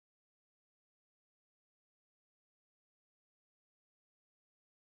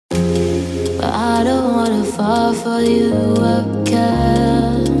fall for you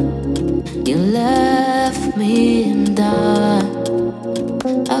again. You left me in doubt.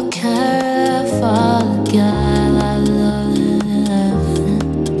 I can't fall again. I love it.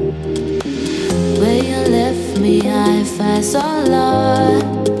 When you left me, I felt so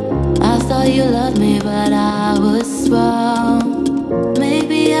lost. I thought you loved me, but I was wrong.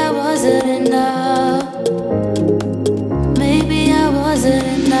 Maybe I wasn't enough. Maybe I wasn't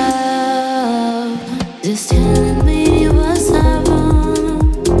enough. Just telling me you was wrong.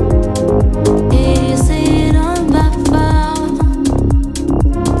 You see it on my phone.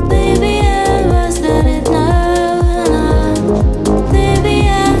 Maybe I wasn't enough. Maybe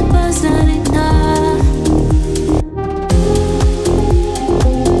I wasn't enough.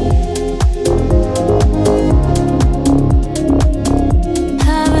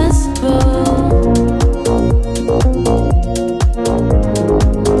 I was wrong.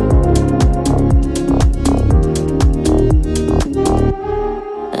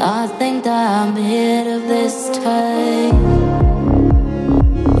 I think that I'm hit of this time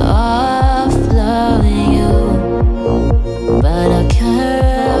of loving you, but I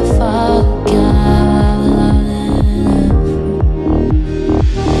can't forget.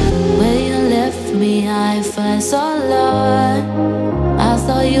 When you left me, I felt so lost. I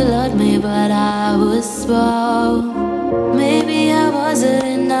thought you loved me, but I was wrong. Maybe I wasn't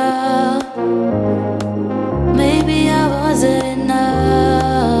enough. Maybe I wasn't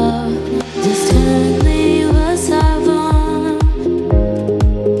enough. Just telling me you was wrong.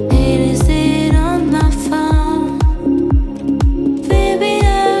 Didn't see it on my phone. Baby, I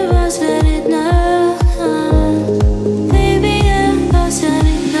wasn't enough. Baby, I wasn't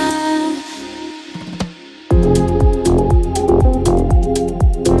enough.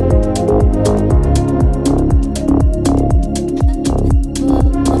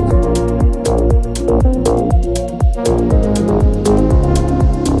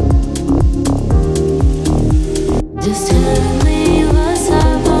 Just telling me you was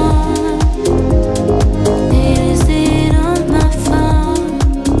wrong. Didn't see it on my phone.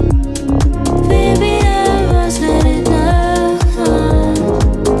 Baby, I wasn't enough.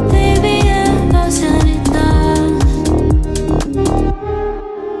 Baby, I wasn't enough.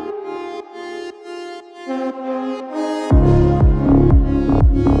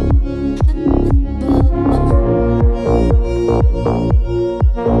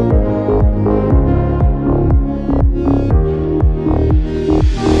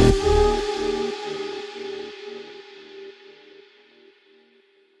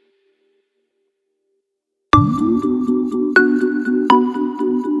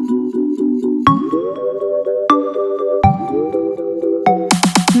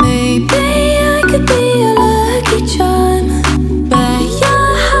 Maybe I could be a lucky charm. By your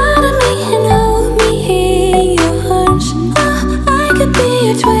heart of me and hold me in your arms. Oh, I could be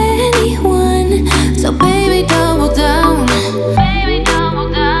your 21. So baby, double down. Baby, double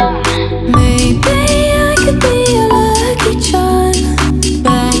down. Maybe I could be a lucky charm.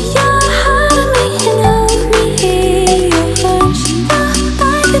 By your heart of me and hold me in your arms. Oh,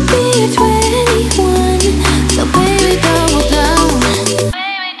 I could be your 21. So baby,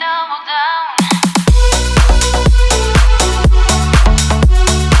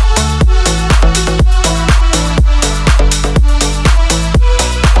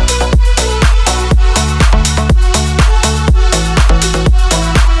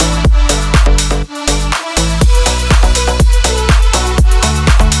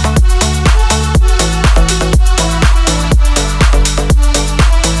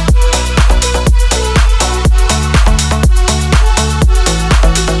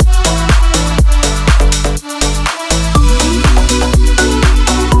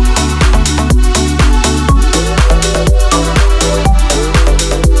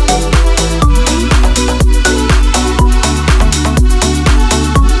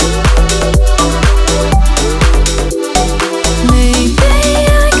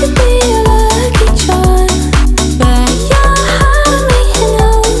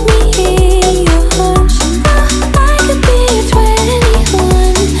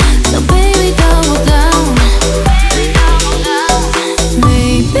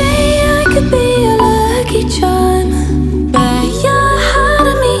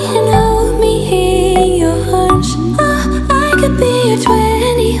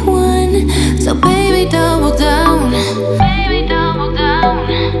 double down. Baby, double down.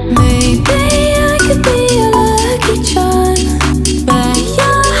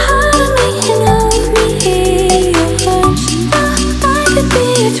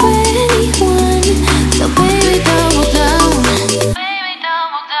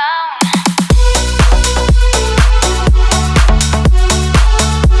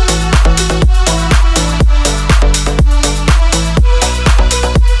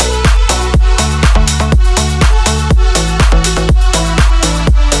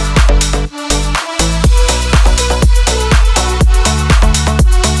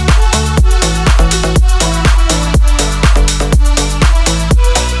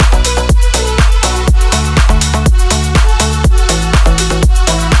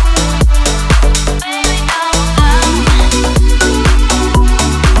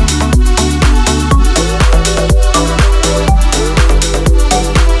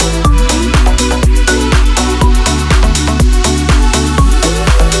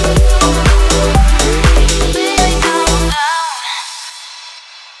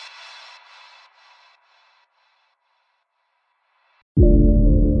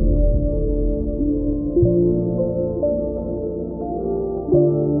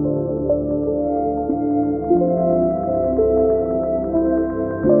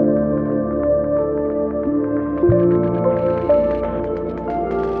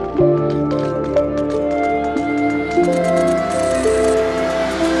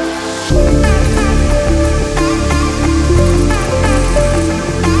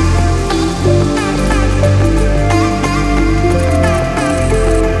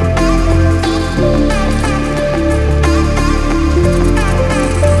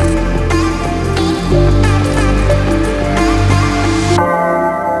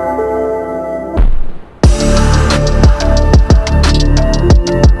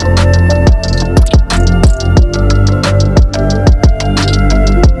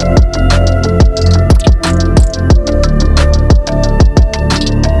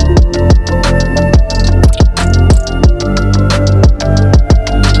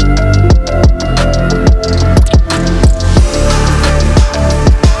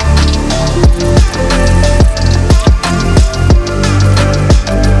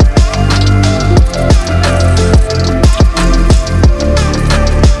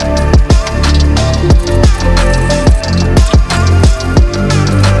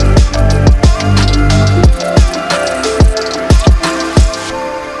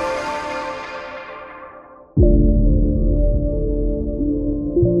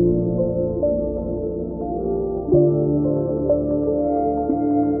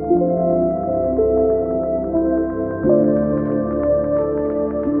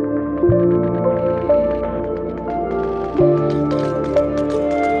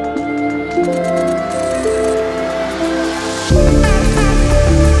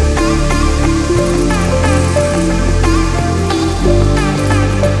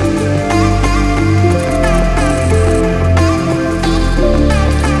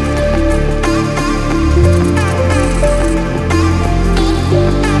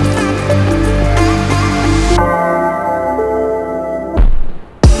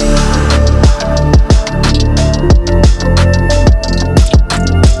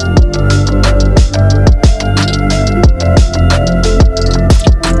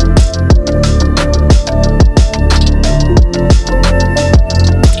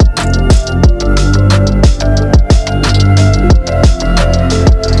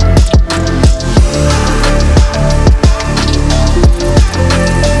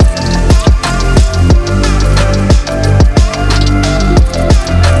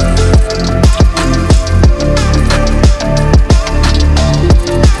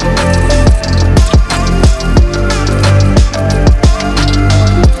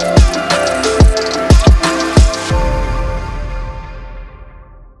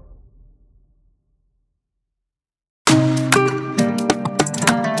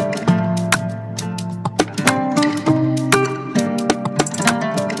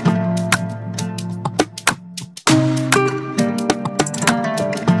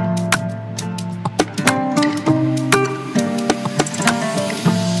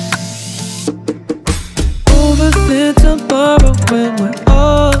 when we're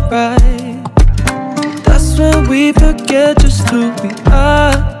alright. That's when we forget just who we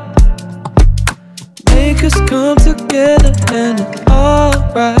are. Make us come together and it's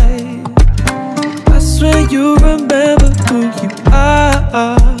alright. That's when you remember who you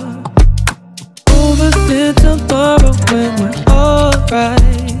are. Overthink tomorrow when we're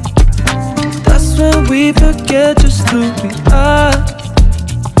alright. That's when we forget just who we are.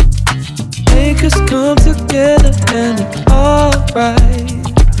 Make us come together and it's alright.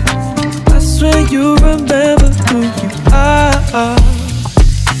 That's when you remember who you are.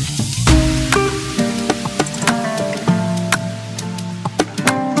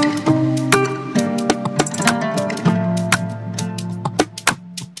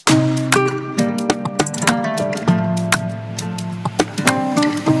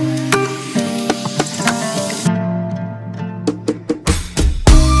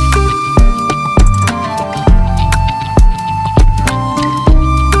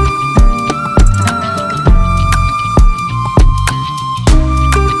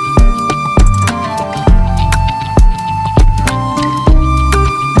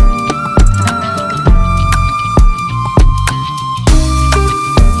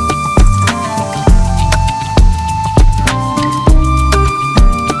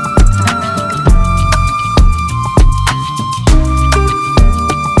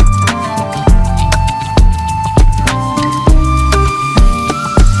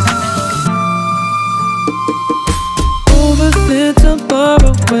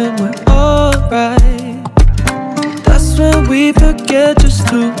 Tomorrow when we're alright. That's when we forget just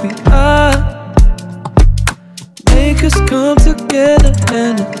who we are. Make us come together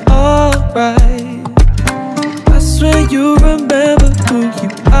and it's alright. That's when you remember who you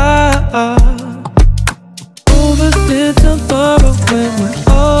are. Overthink tomorrow when we're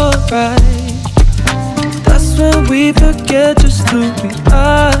alright.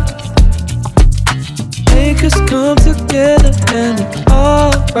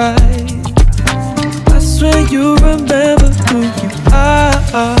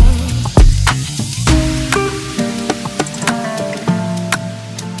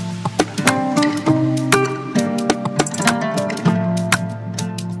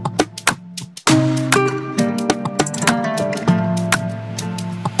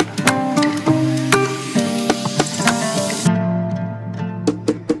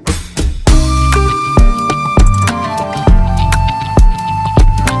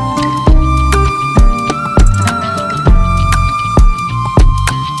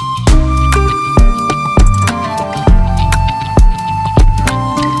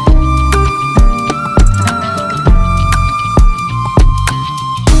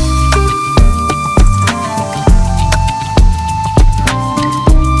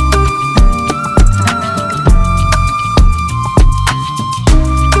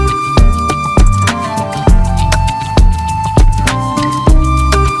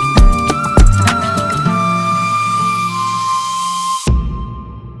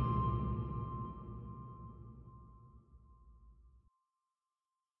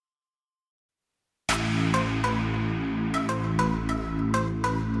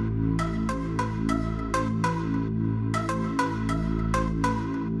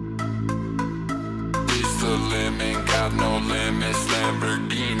 the limit, got no limits.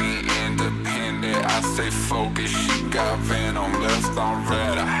 Lamborghini independent, I stay focused. She got venom left on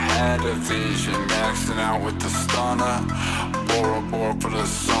red. I had a vision, maxing out with the stunner. Bora Bora for the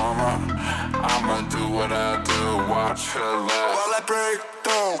summer. I'ma do what I do, watch her laugh while I break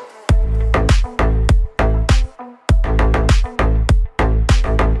down.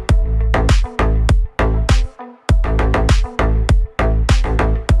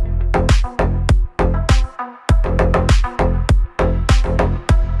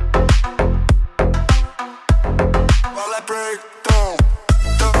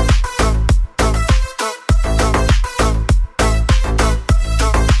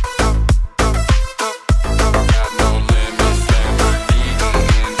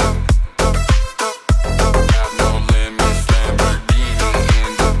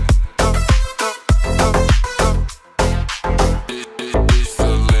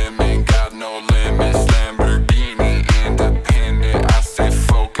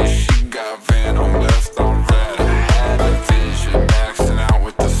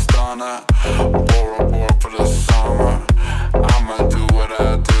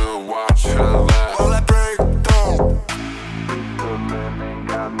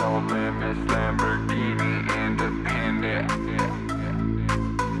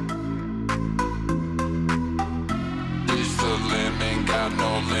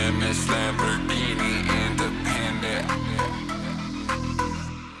 Lamborghini